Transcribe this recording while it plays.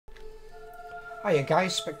Hiya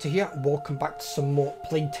guys, Spectre here, welcome back to some more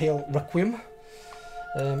Plague Tale Requiem.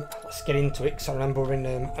 Let's get into it, because I remember we're in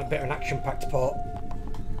a bit of an action-packed part.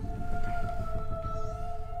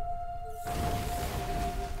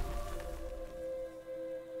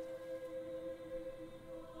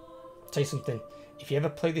 Tell you something, if you ever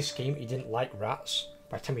play this game and you didn't like rats,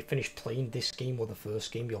 by the time you finish playing this game or the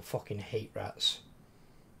first game, you'll fucking hate rats.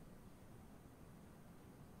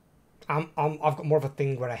 I've got more of a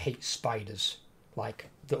thing where I hate spiders, like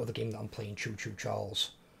the other game that I'm playing, Choo Choo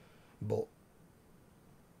Charles, but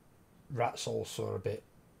rats also are a bit.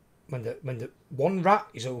 When the one rat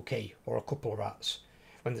is okay, or a couple of rats,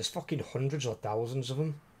 when there's fucking hundreds or thousands of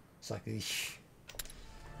them, it's like eesh,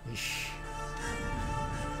 eesh.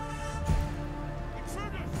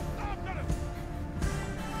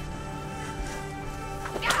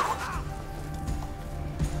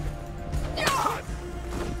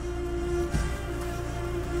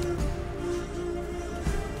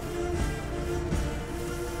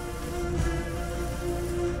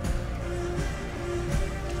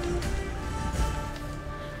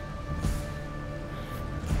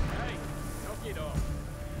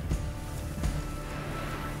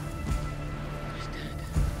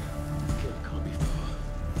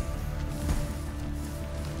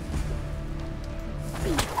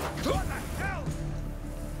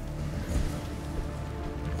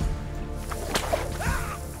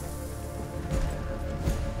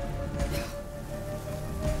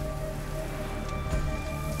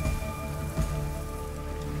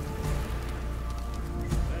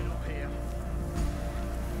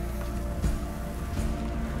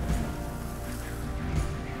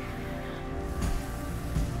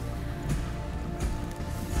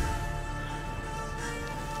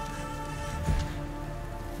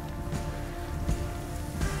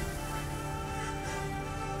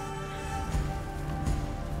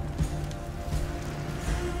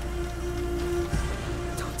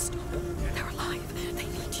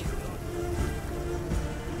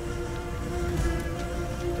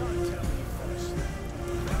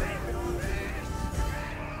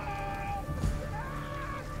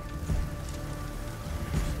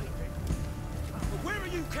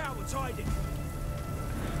 Hiding.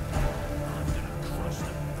 I'm gonna crush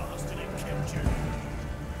the bastard and kill you.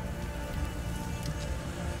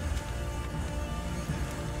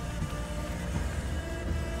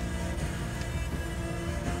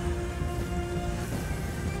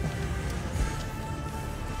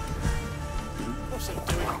 What's he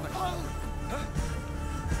doing on the hole? Huh?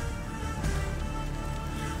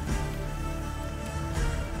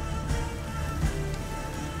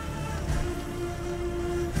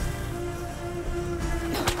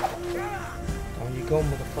 Go on,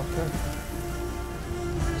 motherfucker.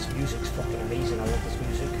 This music's fucking amazing, I love this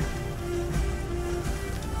music.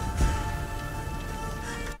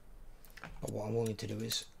 But what I'm willing to do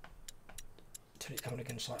is turn it down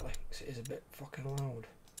again slightly, because it is a bit fucking loud.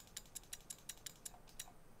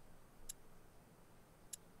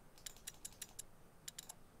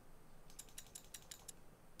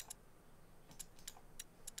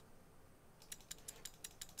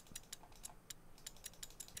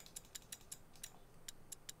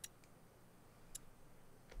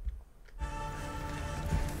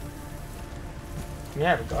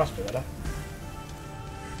 Yeah, but that's better.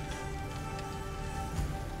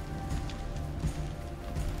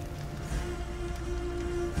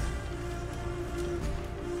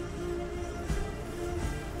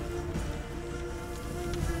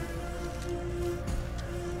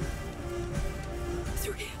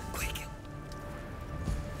 Through here, quick!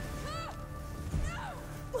 No!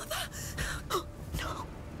 Mother! Oh, no!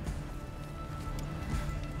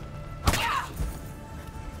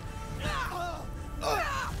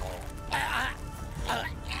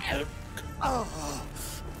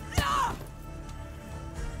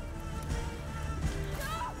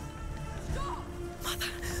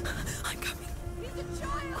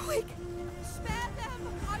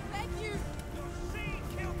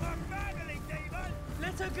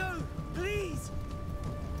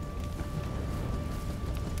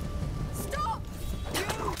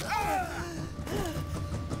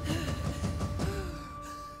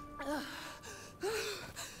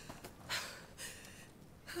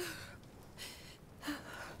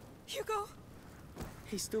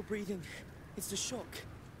 He's still breathing. It's the shock.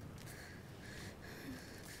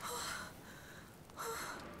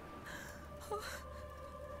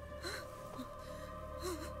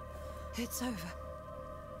 It's over.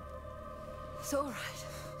 It's all right.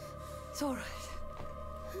 It's all right.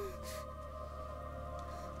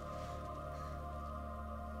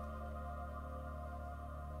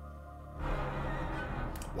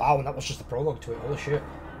 Wow, and that was just the prologue to it. Holy shit.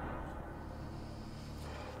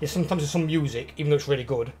 Yeah, sometimes with some music, even though it's really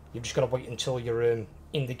good, you've just got to wait until you're in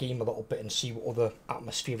the game a little bit and see what other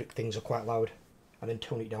atmospheric things are quite loud, and then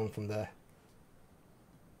tone it down from there.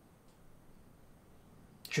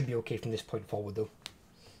 Should be okay from this point forward, though.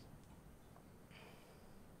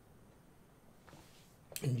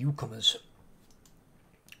 And newcomers.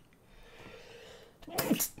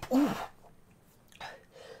 Ooh.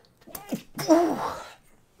 Ooh.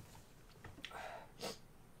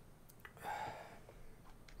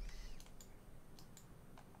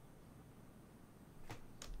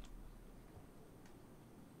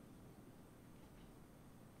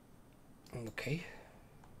 Okay.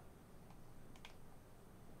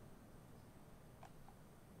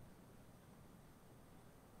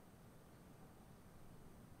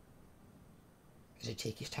 Does it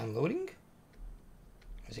take his time loading?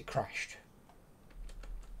 Has it crashed?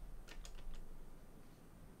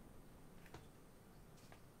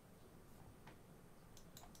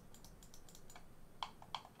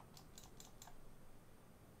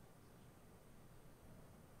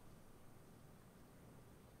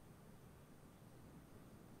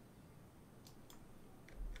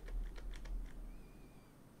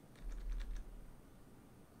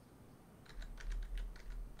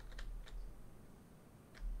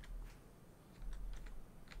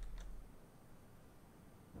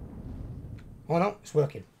 Oh no, it's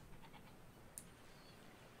working.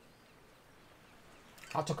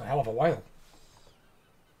 That took a hell of a while.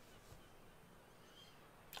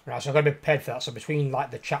 Right, so I've got to be prepared for that. So between like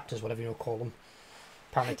the chapters, whatever you call them,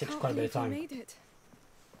 apparently it takes quite a bit of time. Made it.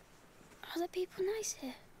 Are the people nice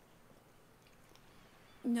here?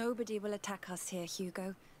 Nobody will attack us here,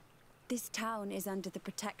 Hugo. This town is under the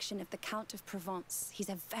protection of the Count of Provence. He's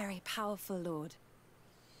a very powerful lord.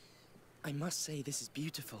 I must say, this is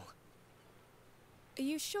beautiful. Are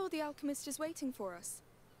you sure the alchemist is waiting for us?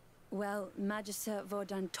 Well, Magister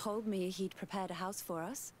Vaudin told me he'd prepared a house for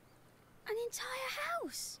us. An entire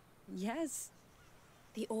house? Yes.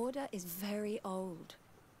 The Order is very old.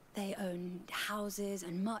 They own houses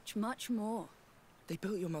and much, much more. They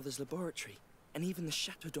built your mother's laboratory, and even the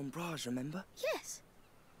Chateau d'Ombrage, remember? Yes.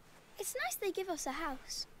 It's nice they give us a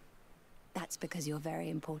house. That's because you're very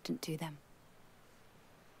important to them.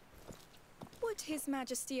 Would His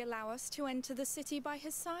Majesty allow us to enter the city by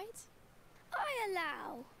his side? I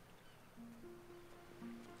allow.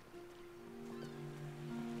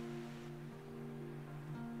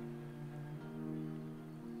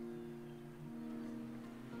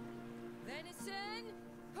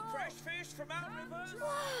 Fresh fish from outrivers.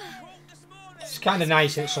 Caught this morning. It's kind of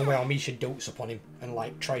nice that somewhere Amisha dotes upon him and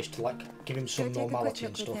like tries to like give him some Go take a quick normality look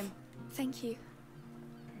and with stuff. him. Thank you.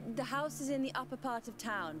 The house is in the upper part of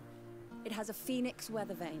town. It has a phoenix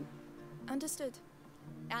weather vane. Understood.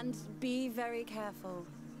 And be very careful.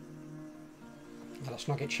 Let's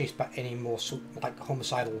not get chased by any more like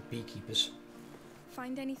homicidal beekeepers.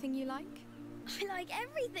 Find anything you like? I like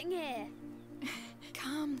everything here.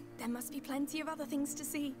 Come, there must be plenty of other things to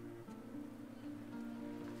see.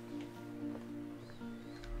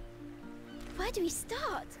 Where do we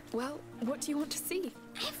start? Well, what do you want to see?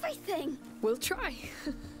 Everything. We'll try.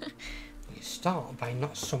 You start by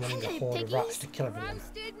not summoning a Hello, horde of rats piggies. to kill everyone.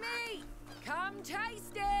 Roasted meat! Come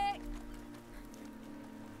taste it!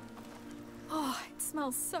 Oh, it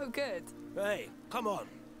smells so good. Hey, come on.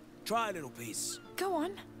 Try a little piece. Go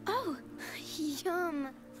on. Oh, yum.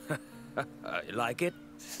 You like it?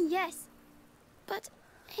 Yes. But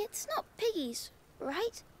it's not piggies,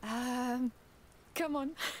 right? Come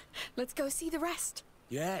on. Let's go see the rest.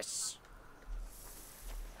 Yes.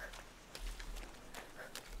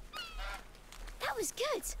 That was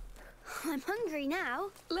good. I'm hungry now.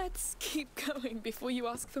 Let's keep going before you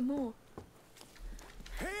ask for more.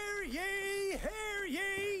 Hear ye, hear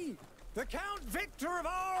ye! The Count Victor of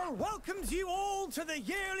Arles welcomes you all to the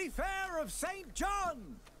yearly fair of St.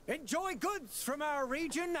 John. Enjoy goods from our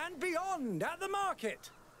region and beyond at the market.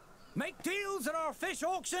 Make deals at our fish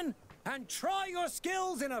auction and try your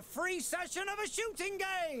skills in a free session of a shooting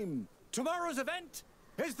game. Tomorrow's event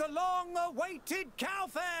is the long-awaited cow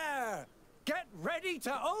fair. Get ready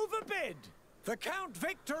to overbid. The Count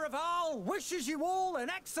Victor of Arles wishes you all an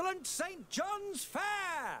excellent St. John's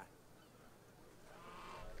fair.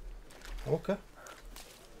 Okay.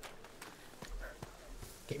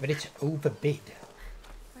 Get ready to overbid.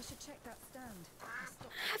 I should check that stand.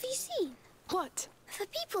 Have you seen What? the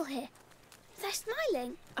people here? They're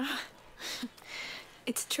smiling.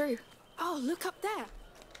 It's true. Oh, look up there.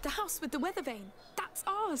 The house with the weather vane. That's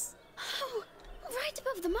ours. Oh, right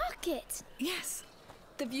above the market. Yes.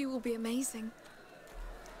 The view will be amazing.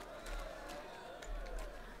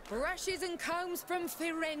 Brushes and combs from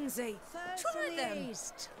Firenze. Try them.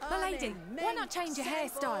 My lady, why not change your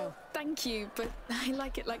hairstyle? Thank you, but I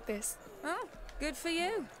like it like this. Oh, good for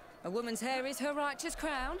you. A woman's hair is her righteous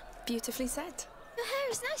crown. Beautifully said. Your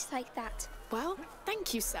hair is nice like that. Well,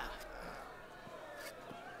 thank you, sir.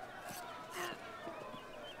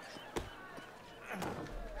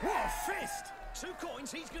 What a fist! 2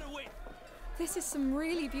 coins, he's gonna win. This is some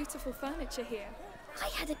really beautiful furniture here. I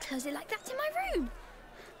had a closet like that in my room.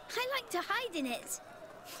 I like to hide in it.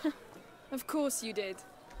 Of course you did.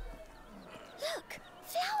 Look,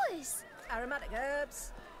 flowers. Aromatic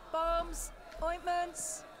herbs, balms,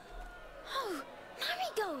 ointments. Oh,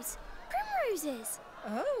 marigolds, primroses.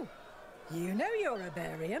 Oh, you know your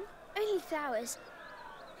herbarium. Only flowers.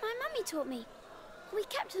 My mummy taught me. We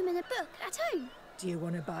kept them in a book at home. Do you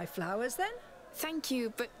want to buy flowers then? Thank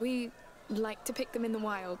you, but we like to pick them in the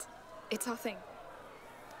wild. It's our thing.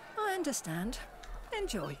 I understand.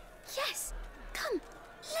 Enjoy. Yes. Come,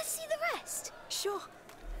 let's see the rest. Sure.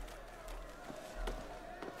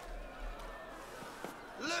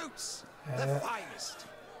 Loots! The finest!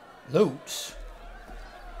 Loots?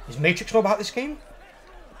 Does Matrix know about this game?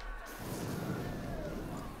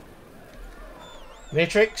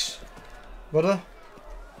 Matrix? Brother?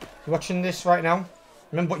 You watching this right now?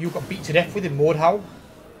 Remember what you got beat to death with in Mordhau?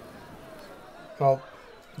 Well,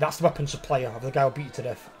 that's the weapon supplier of the guy who beat you to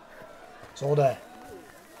death. It's all there.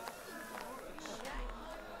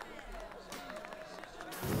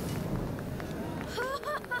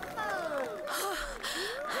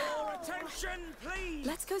 More attention, please.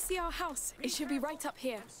 Let's go see our house. It should be right up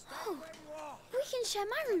here. Oh, we can share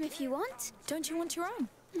my room if you want. Don't you want your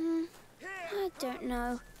own? I don't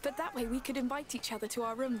know. But that way we could invite each other to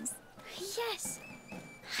our rooms. Yes.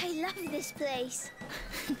 I love this place.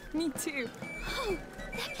 Me too. Oh,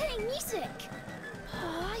 they're playing music.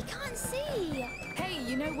 Oh, I can't see. Hey,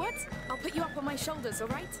 you know what? I'll put you up on my shoulders, all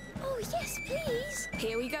right? Oh, yes, please.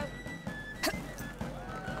 Here we go.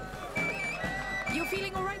 You're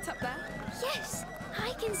feeling all right up there? Yes,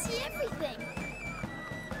 I can see everything.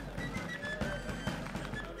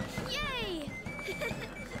 Yay!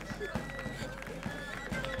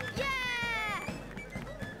 Yeah!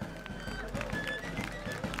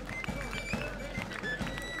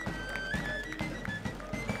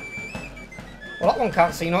 Well, that one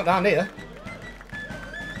can't see, not down here.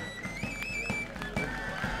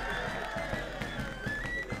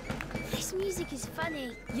 This music is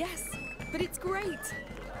funny. Yes, but it's great.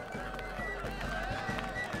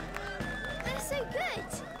 They're so good.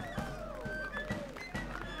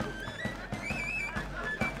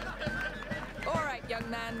 All right, young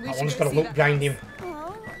man. That one's got a look behind him.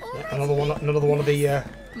 Oh, Yeah, another one of the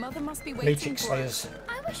Mother must be waiting Matrix for us. Slayers.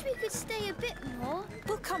 I wish we could stay a bit more.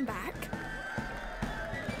 We'll come back.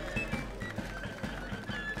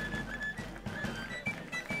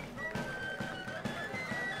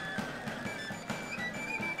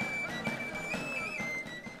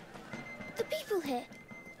 The people here,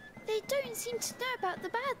 they don't seem to know about the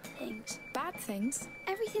bad things. Bad things?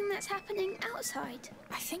 Everything that's happening outside.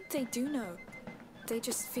 I think they do know. They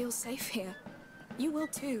just feel safe here. You will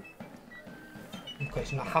too. Okay,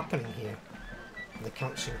 it's not happening here. The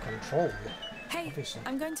count's in control. Hey, Obviously.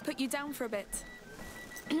 I'm going to put you down for a bit.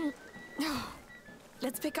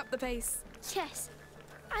 Let's pick up the pace. Yes.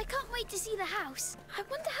 I can't wait to see the house. I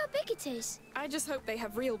wonder how big it is. I just hope they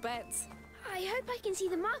have real beds. I hope I can see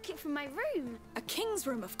the market from my room. A king's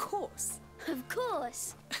room, of course. Of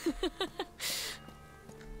course.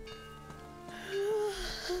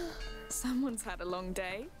 Someone's had a long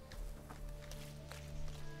day.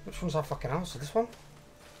 Which one's our fucking house? This one?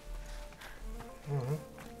 I don't know.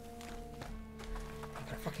 I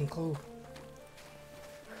got a fucking clue.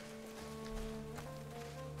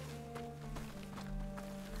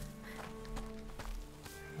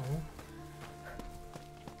 Oh.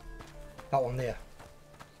 That one there.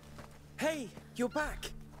 Hey, you're back.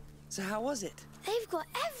 So how was it? They've got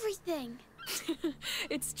everything.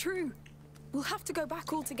 It's true. We'll have to go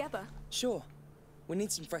back all together. Sure. We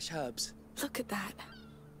need some fresh herbs. Look at that.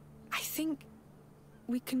 I think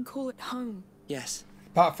we can call it home. Yes.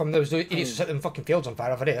 Apart from those idiots who set them fucking fields on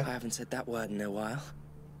fire over there. I haven't said that word in a while.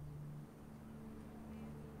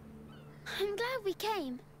 I'm glad we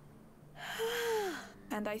came.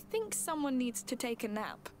 And I think someone needs to take a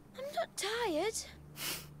nap. I'm not tired.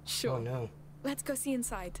 Sure. Oh no. Let's go see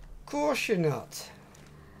inside. Of course you're not.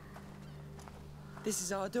 This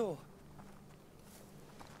is our door.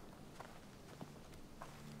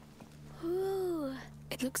 Ooh.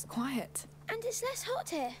 It looks quiet. And it's less hot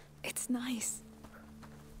here. It's nice.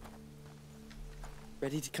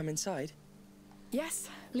 Ready to come inside? Yes,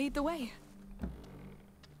 lead the way.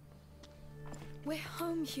 We're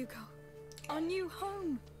home, Hugo. Our new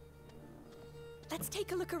home. Let's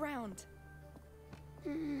take a look around.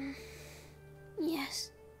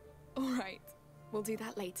 Yes. All right. We'll do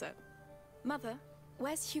that later. Mother,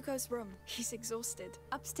 where's Hugo's room? He's exhausted.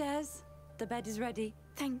 Upstairs. The bed is ready.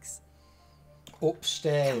 Thanks.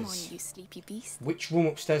 Upstairs. Come on, you sleepy beast. Which room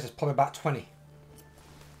upstairs is probably about 20?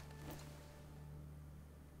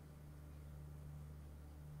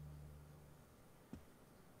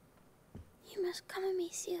 You must come,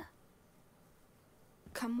 Amicia.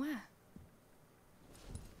 Come where?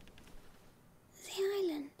 The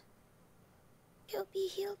island. You'll be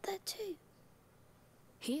healed there too.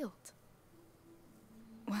 Healed?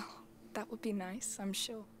 Well, that would be nice, I'm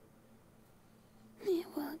sure. It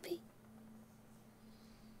will be.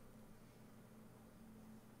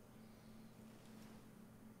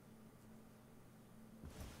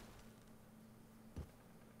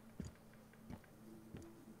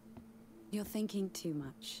 You're thinking too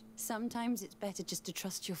much. Sometimes it's better just to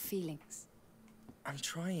trust your feelings. I'm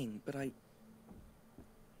trying, but I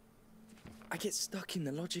get stuck in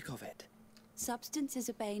the logic of it. Substances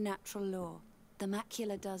obey natural law. The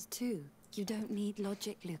macula does too. You don't need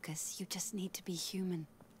logic, Lucas. You just need to be human.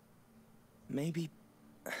 Maybe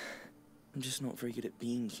I'm just not very good at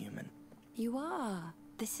being human. You are.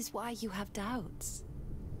 This is why you have doubts.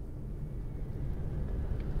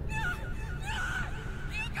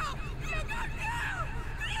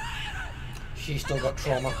 She's still got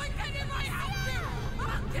trauma.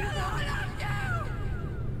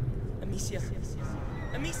 Amicia!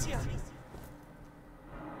 Amicia!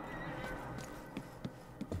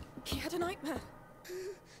 He had a nightmare.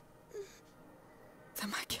 The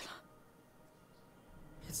macula.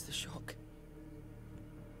 It's the shock.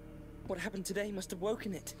 What happened today must have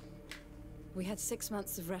woken it. We had 6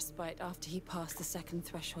 months of respite after he passed the second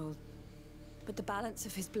threshold. But the balance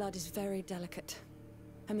of his blood is very delicate.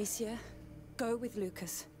 Amicia, go with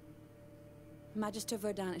Lucas. Magister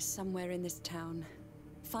Vaudin is somewhere in this town.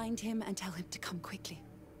 Find him and tell him to come quickly.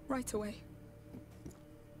 Right away.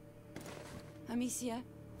 Amicia?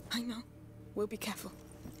 I know. We'll be careful.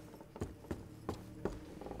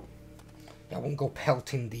 I won't go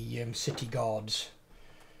pelting the city guards.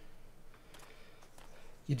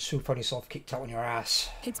 You'd soon find yourself kicked out on your ass.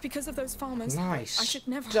 It's because of those farmers. Nice. I should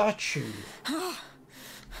never... statue.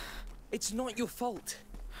 It's not your fault.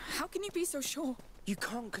 How can you be so sure? You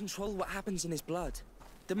can't control what happens in his blood.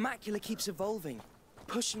 The macula keeps evolving,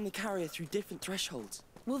 pushing the carrier through different thresholds.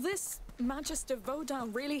 Will this Magister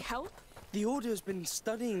Vaudin really help? The Order has been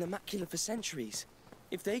studying the macula for centuries.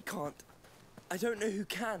 If they can't, I don't know who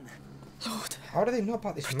can. Lord. How do they know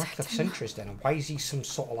about this macula for centuries then? And why is he some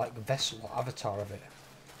sort of like vessel or avatar of it?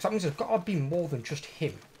 Because that means there's got to be more than just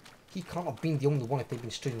him. He can't have been the only one if they've been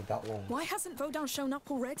studying it that long. Why hasn't Vaudin shown up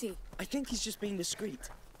already? I think he's just being discreet.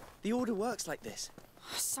 The Order works like this.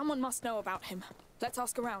 Someone must know about him. Let's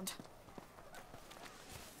ask around.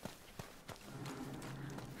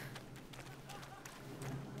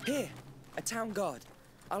 Here, a town guard.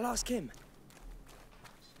 I'll ask him.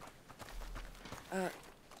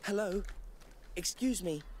 Hello? Excuse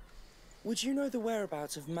me. Would you know the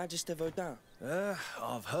whereabouts of Magister Vaudin?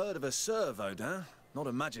 I've heard of a Sir Vaudin, not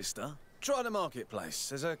a Magister. Try the marketplace.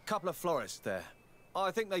 There's a couple of florists there.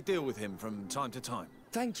 I think they deal with him from time to time.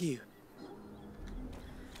 Thank you.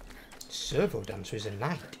 Sir Vaudin, so he's a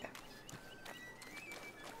knight.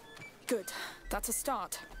 Good. That's a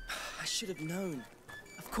start. I should have known.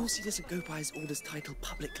 Of course he doesn't go by his order's title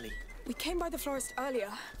publicly. We came by the florist earlier.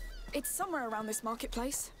 It's somewhere around this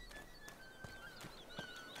marketplace.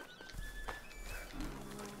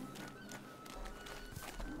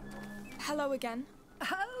 Hello again.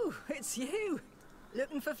 Oh, it's you.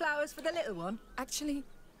 Looking for flowers for the little one? Actually,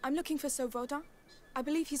 I'm looking for Sir Vaudin. I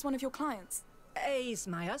believe he's one of your clients. He's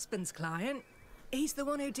my husband's client. He's the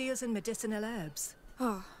one who deals in medicinal herbs.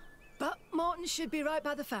 Oh. But Martin should be right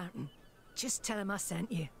by the fountain. Just tell him I sent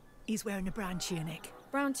you. He's wearing a brown tunic.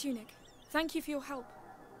 Brown tunic. Thank you for your help.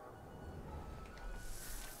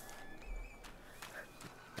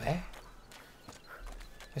 Where?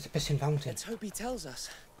 There's a pissing fountain. Let's hope he tells us.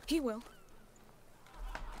 He will.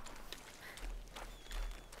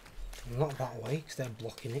 Not that way, because they're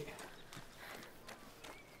blocking it.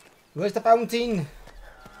 Where's the fountain?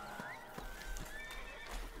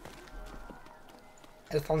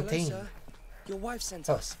 El Fontaine. Hello, sir. Your wife sent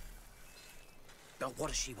Oh. us. Now, what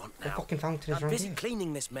does she want The now? fucking fountain is I'm right busy here.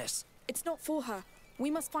 cleaning this mess. It's not for her.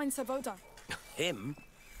 We must find Sir Vaudin. Him?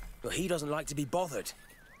 Well, he doesn't like to be bothered.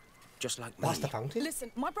 Just like me. That's the fountain?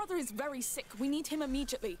 Listen, my brother is very sick. We need him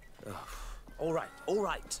immediately. All right, all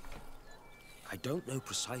right. I don't know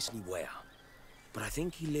precisely where, but I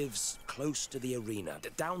think he lives close to the arena,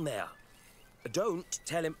 down there. Don't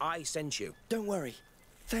tell him I sent you. Don't worry.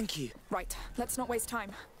 Thank you. Right, let's not waste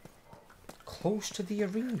time. Close to the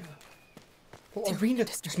arena? What arena?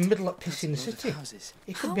 Just middle up piss in the city.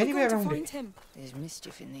 It could be anywhere around it. Him? There's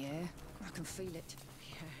mischief in the air. I can feel it.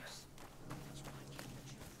 Yes.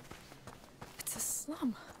 It's a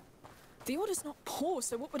slum. The Order's not poor,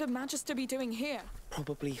 so what would a Magister be doing here?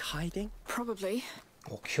 Probably hiding? Probably.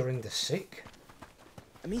 Or curing the sick.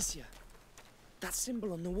 Amicia, that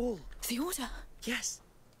symbol on the wall. The Order? Yes,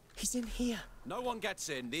 he's in here. No one gets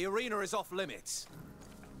in. The arena is off limits.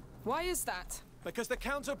 Why is that? Because the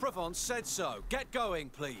Count of Provence said so. Get going,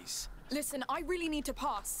 please. Listen, I really need to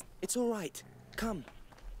pass. It's all right. Come.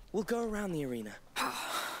 We'll go around the arena.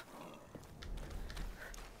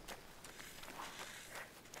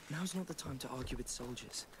 Now's not the time to argue with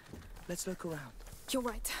soldiers. Let's look around. You're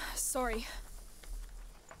right. Sorry.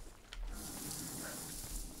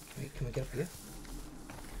 Wait, can we get up here?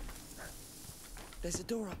 There's a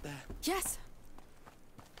door up there. Yes.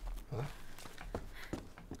 What?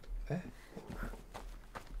 Where?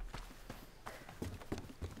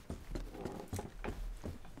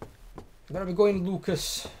 Where are we going,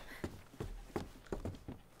 Lucas?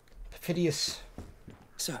 Perfidious.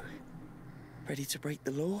 So, ready to break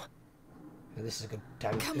the law? Now, this is a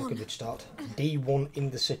good start. D1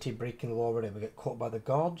 in the city, breaking the law already. We get caught by the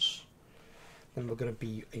guards. Then we're going to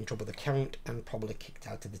be in trouble with the Count and probably kicked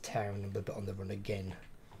out of the town and we'll be on the run again.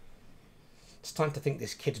 It's time to think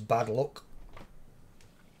this kid's bad luck.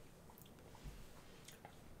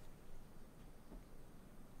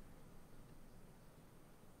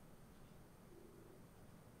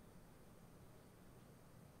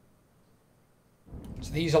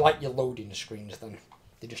 So these are like your loading screens then.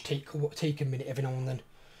 They just take a minute every now and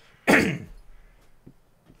then.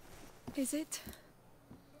 Is it?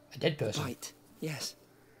 A dead person? Right, yes.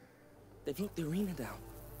 They've locked the arena down.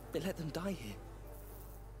 They let them die here.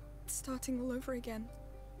 It's starting all over again.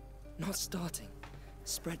 Not starting.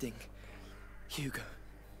 Spreading. Hugo.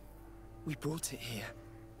 We brought it here.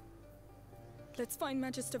 Let's find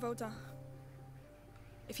Magister Vaudin.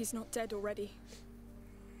 If he's not dead already.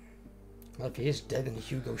 Well, if he is dead, then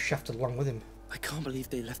Hugo's shafted along with him. I can't believe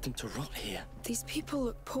they left him to rot here. These people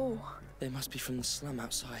look poor. They must be from the slum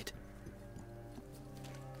outside.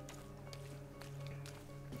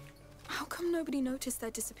 How come nobody noticed their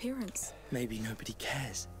disappearance? Maybe nobody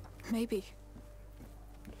cares. Maybe.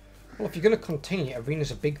 Well, if you're going to contain it,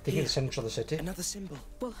 arena's a big thing in the centre of the city. Another symbol.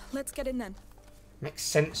 Well, let's get in then. Makes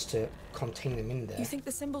sense to contain them in there. You think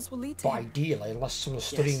the symbols will lead to But him? ideally, unless someone's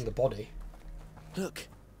studying the body. Look,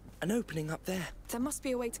 an opening up there. There must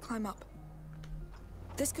be a way to climb up.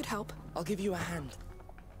 This could help. I'll give you a hand.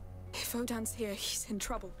 If Odin's here, he's in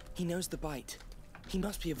trouble. He knows the bite. He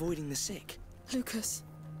must be avoiding the sick. Lucas,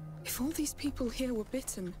 if all these people here were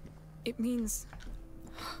bitten, it means...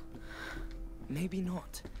 Maybe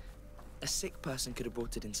not. A sick person could have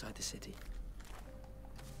brought it inside the city.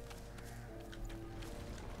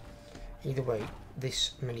 Either way,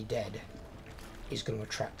 this many dead is going to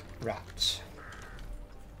attract rats.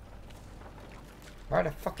 Why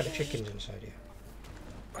the fuck are the chickens inside here?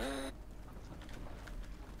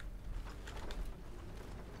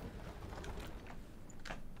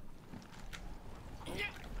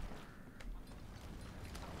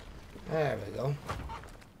 There we go.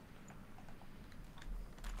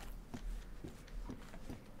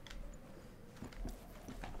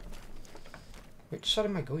 Which side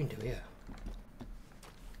am I going to here?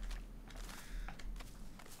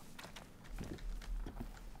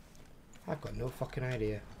 I've got no fucking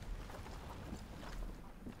idea.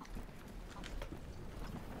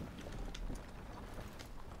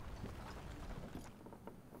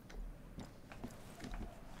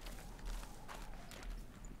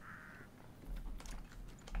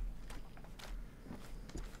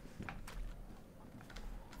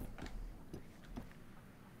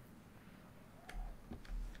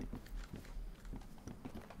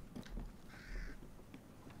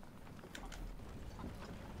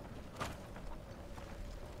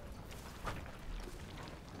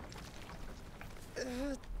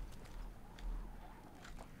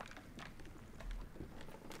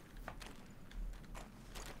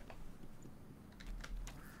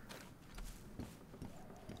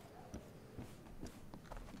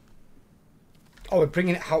 Oh, we're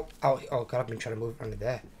bringing it out. Oh god, I've been trying to move it under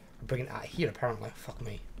there. We're bringing it out here, apparently. Fuck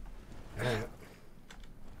me. Right.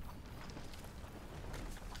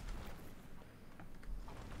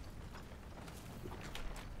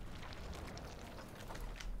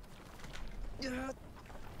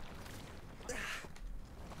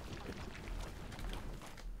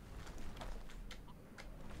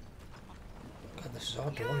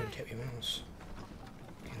 bizarre door when you tap your mouse.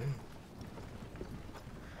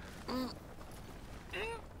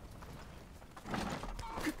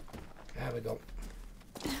 There we go.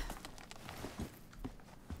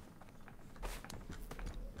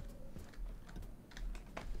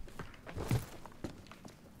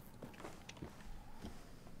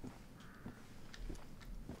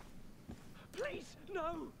 Please,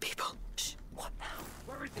 no! People, shh. What now?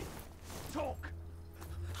 Where is he? Talk!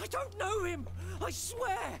 I don't know him! I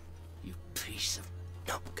swear! You piece of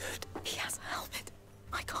not good. He has a helmet.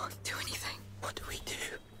 I can't do anything. What do we do?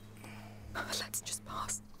 Let's just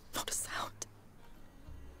pass. Not a sound.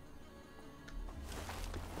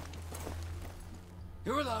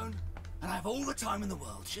 You're alone, and I have all the time in the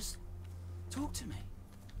world. Just talk to me.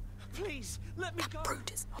 Please, let me go! That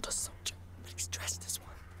brute is not a soldier, but he's dressed as one.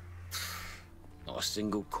 Not a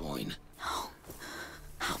single coin. No.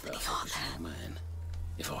 How many are there? Man,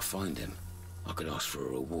 if I find him, I could ask for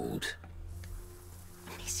a reward.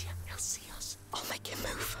 Amicia, he'll see us. I'll make him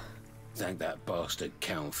move. Thank that bastard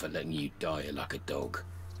Count for letting you die like a dog.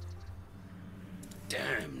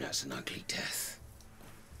 Damn, that's an ugly death.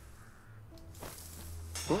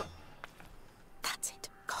 What? That's it.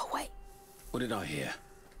 Go away. What did I hear?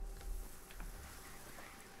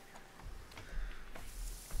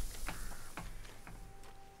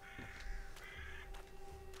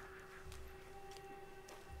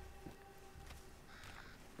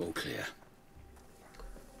 All clear.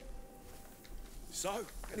 So,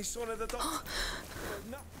 any sign of the doctor?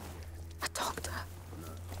 No. A doctor.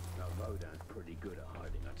 No, Rodan's pretty good at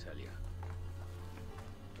hiding, I tell you.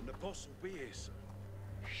 And the boss will be here soon.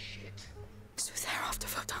 Shit. So they're after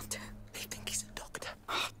Vodan too. They think he's a doctor.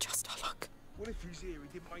 Oh, just our luck. What if he's here?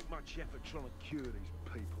 He didn't make much effort trying to cure these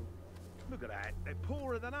people. Look at that. They're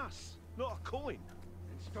poorer than us. Not a coin.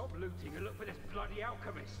 Then stop looting and look for this bloody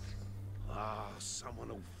alchemist. Ah, someone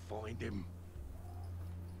will find him.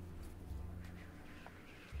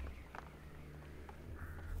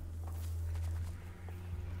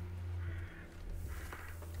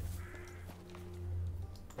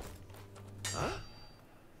 Huh?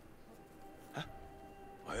 Huh?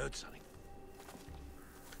 I heard something.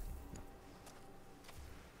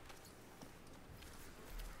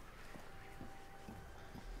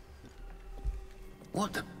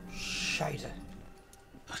 What the? Scheiße.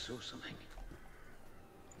 I saw something.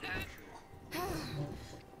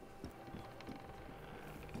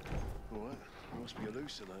 All right, I must be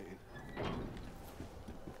hallucinating.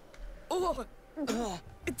 Oh,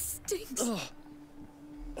 it stinks.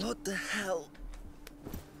 What the hell?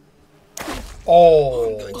 Oh.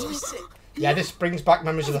 I'm going to be sick. Yeah, this brings back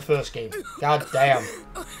memories of the first game. God damn.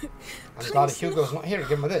 I'm glad Hugo's not here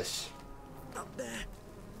again with this. Up there.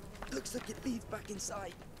 Looks like it leads back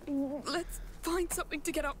inside. Let's find something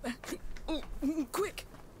to get up there. Oh, quick.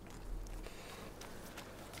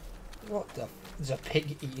 What the? There's a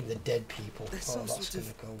pig eating the dead people. There's Oh, some that's sort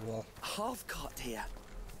gonna of go well. half cart here.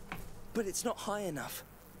 But it's not high enough.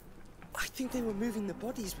 I think they were moving the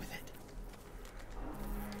bodies with it.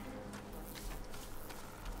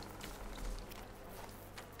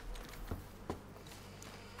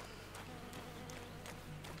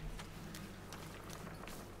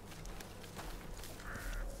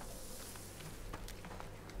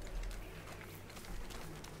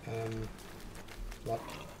 What?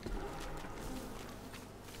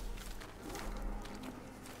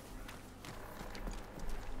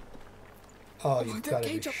 Oh, you've That got to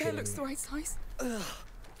be cage up there shitting looks me. the right size. Ugh.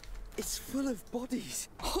 It's full of bodies.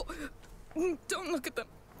 Oh, don't look at them.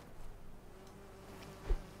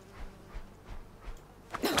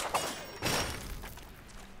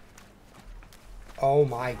 Oh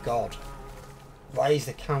my god. Why is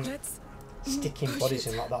the count Let's sticking push bodies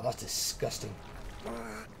it. in like that? That's disgusting.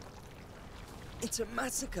 It's a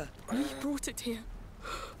massacre. We brought it here.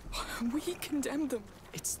 We condemned them.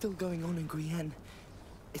 It's still going on in Guyenne.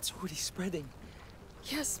 It's already spreading.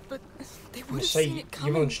 Yes, but they You would have say seen it you've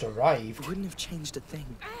coming. only just arrived. It wouldn't have changed a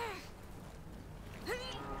thing.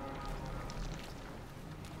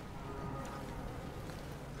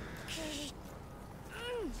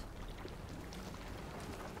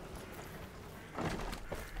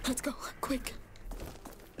 Let's go, quick.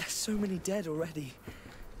 There's so many dead already.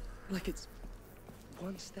 Like it's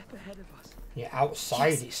one step ahead of us. Yeah, outside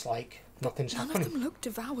Yes. it's like nothing's None happening. of them look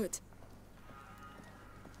devoured.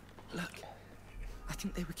 Look, I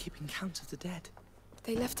think they were keeping count of the dead.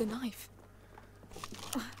 They left a knife.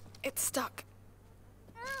 It's stuck.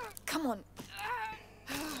 Come on.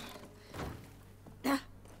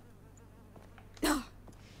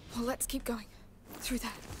 Well, let's keep going. Through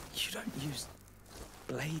there. You don't use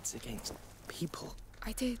blades against people.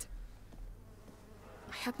 I did.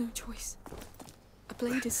 I had no choice. A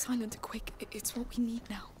blade is silent and quick. It's what we need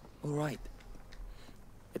now. All right.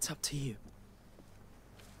 It's up to you.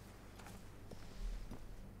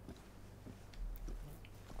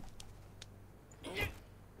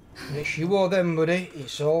 It's you or them, buddy.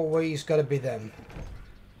 It's always got to be them.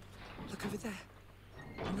 Look over there.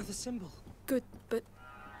 Another symbol. Good, but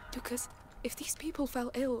Lucas, if these people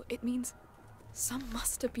fell ill, it means some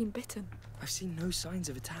must have been bitten. I've seen no signs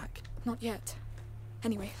of attack. Not yet.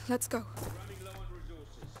 Anyway, let's go.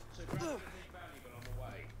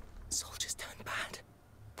 Soldiers turned bad.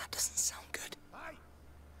 That doesn't sound good. Hey,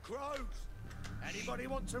 crows! Anybody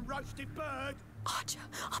want some roasted bird? Archer,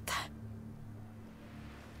 up there.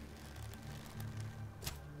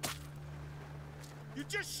 You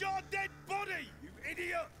just shot a dead body, you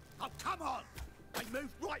idiot! Oh, come on! I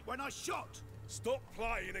moved right when I shot! Stop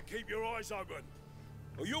playing and keep your eyes open.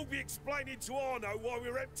 Or you'll be explaining to Arno why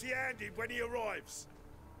we're empty-handed when he arrives.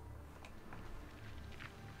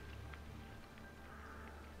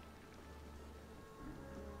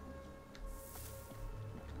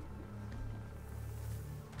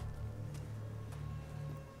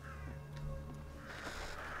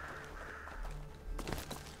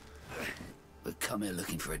 We come here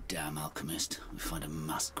looking for a damn alchemist. We find a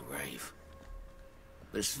mass grave.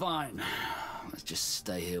 But it's fine. Let's just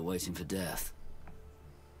stay here waiting for death.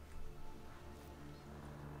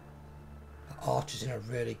 The archer's in a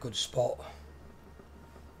really good spot.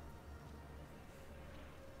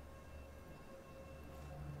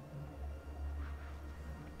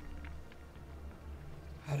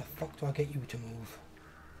 How the fuck do I get you to move?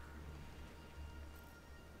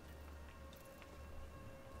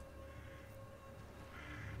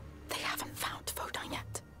 They haven't found Vodun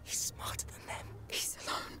yet. He's smarter than them. He's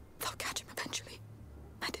alone. They'll catch him eventually.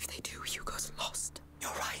 And if they do, Hugo's lost.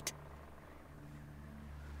 You're right.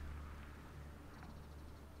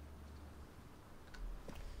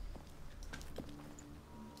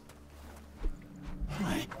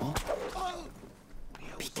 Wait, what?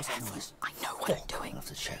 Be careful. I know what I'm doing. I'll have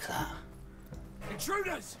to check that.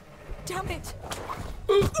 Intruders! Damn it!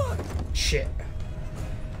 Shit.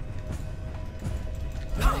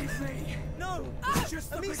 Leave me! No! It's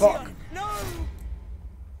just the Fuck. No!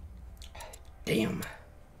 Damn.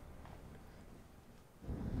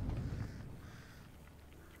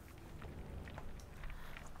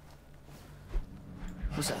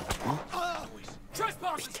 What's that? What?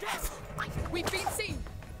 Trespassers! Be careful. We've been seen.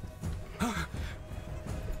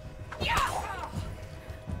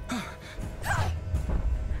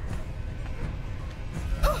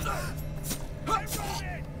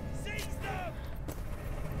 Seize them!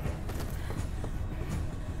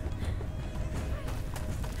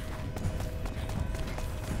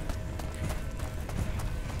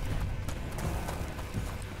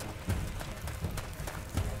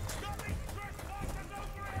 Stopping trespassers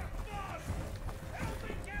over here fast! Help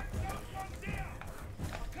me get those ones here!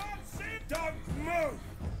 I can't see them! Don't move!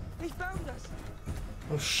 They found us.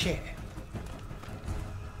 Oh shit.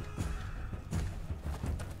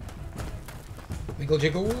 Wiggle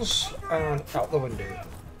jiggles and out the window.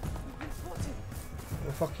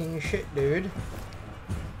 Oh fucking shit, dude.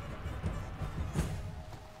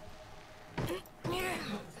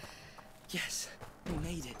 Yes, we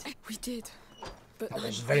made it. We did. But That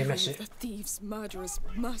was I'm very wary messy. of the thieves, murderers,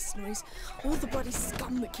 mercenaries, all the bloody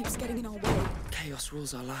scum that keeps getting in our way. Chaos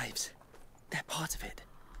rules our lives. They're part of it.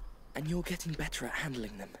 And you're getting better at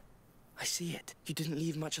handling them. I see it. You didn't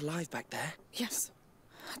leave much alive back there. Yes.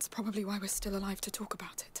 That's probably why we're still alive to talk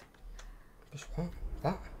about it. Just what?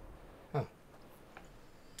 That? Oh.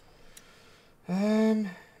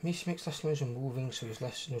 Misa makes less noise when moving, so he's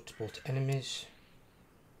less notable to enemies.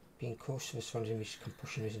 Being close to the surrounding enemies can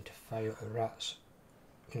push enemies into fire or rats.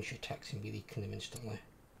 When she attacks him, really kill him instantly.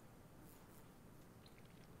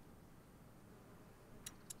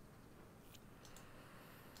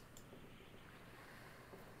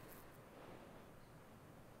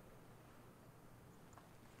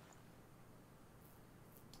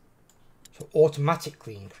 So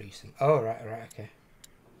automatically increasing. Oh, right, okay.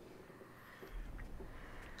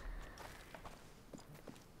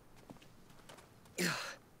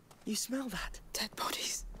 You smell that? Dead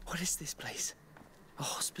bodies. What is this place? A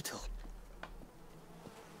hospital?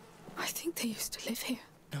 I think they used to live here.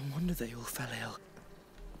 No wonder they all fell ill.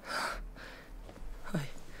 I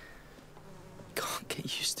can't get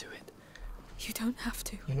used to it. You don't have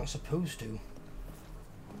to. You're not supposed to.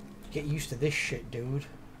 Get used to this shit, dude.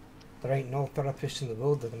 There ain't no therapist in the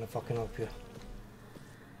world that gonna fucking help you.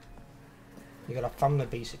 You got a family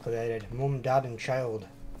basically there, mum, dad and child.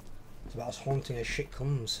 It's about as haunting as shit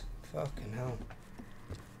comes. Fucking hell.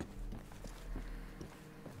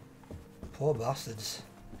 Poor bastards.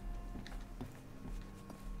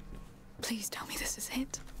 Please tell me this is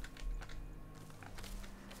it.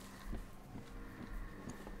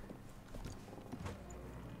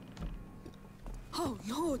 Oh,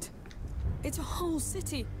 Lord. It's a whole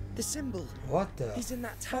city. The symbol. What the? He's in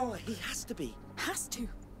that tower. He has to be. Has to.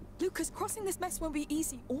 Lucas, crossing this mess won't be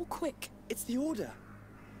easy or quick. It's the Order.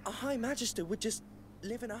 A High Magister would just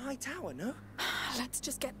live in a high tower, no? Let's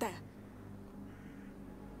just get there.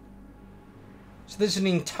 So there's an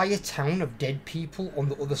entire town of dead people on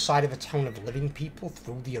the other side of a town of living people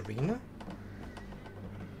through the arena?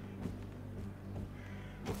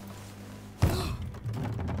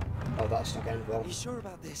 Oh, that's not going well. Are you sure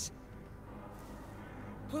about this?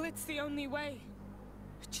 Well, it's the only way.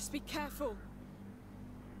 Just be careful.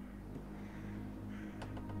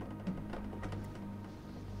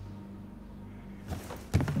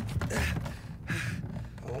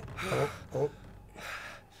 Oh.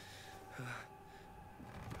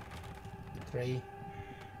 3,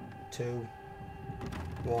 2,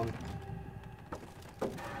 1.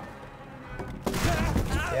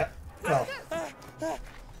 Yep. Well.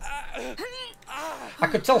 I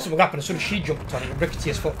could tell something happened as soon as she jumped on it. Rickety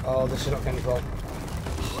as fuck. Oh, this is not going well.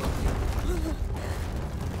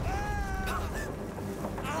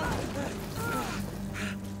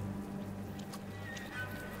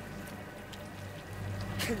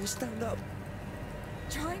 Can you stand up?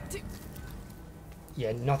 Trying to.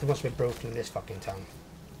 Yeah, nothing must be broken in this fucking town.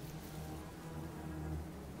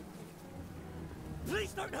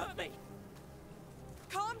 Please don't hurt me!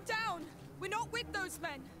 Calm down! We're not with those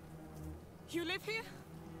men! You live here?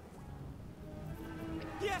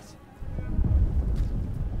 Yes!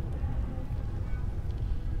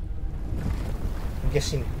 I'm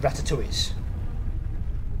guessing Ratatouille's.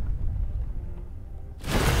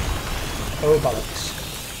 Oh, bollocks.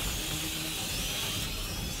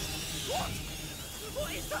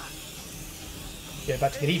 What is that? You're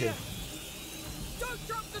about to get eaten. Don't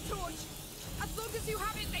drop the torch! As long as you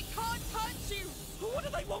have it, they can't hurt you! What do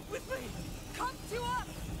they want with me? Come to us!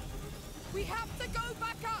 We have to go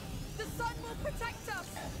back up! The sun will protect us!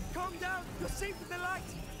 Calm down! You're safe in the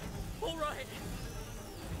light! Alright!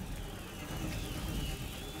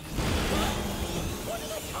 Where do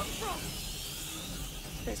they come from?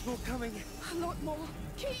 There's more coming. A lot more.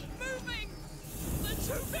 Keep moving! There's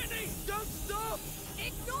too many! Don't stop!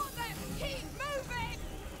 Ignore them! Keep moving!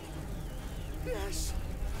 Yes!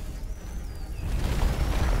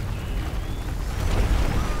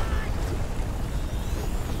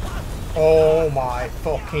 Oh my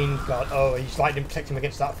fucking god. Oh, he's lightning protecting him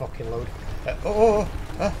against that fucking load. You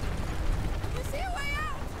see a way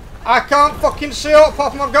out? I can't fucking see up,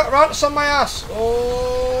 Pop. I've got rants on my ass.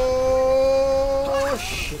 Oh,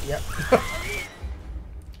 shit, yep.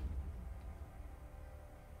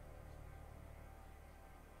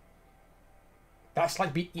 That's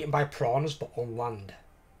like being eaten by prawns, but on land.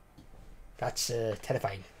 That's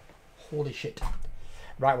terrifying. Holy shit.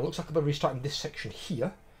 Right, well, looks like I'll be restarting this section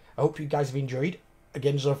here. I hope you guys have enjoyed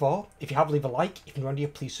again so far. If you have, leave a like. If you're around here,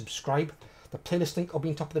 please subscribe. The playlist link will be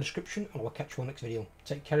on top of the description, and I'll catch you on the next video.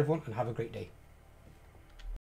 Take care, everyone, and have a great day.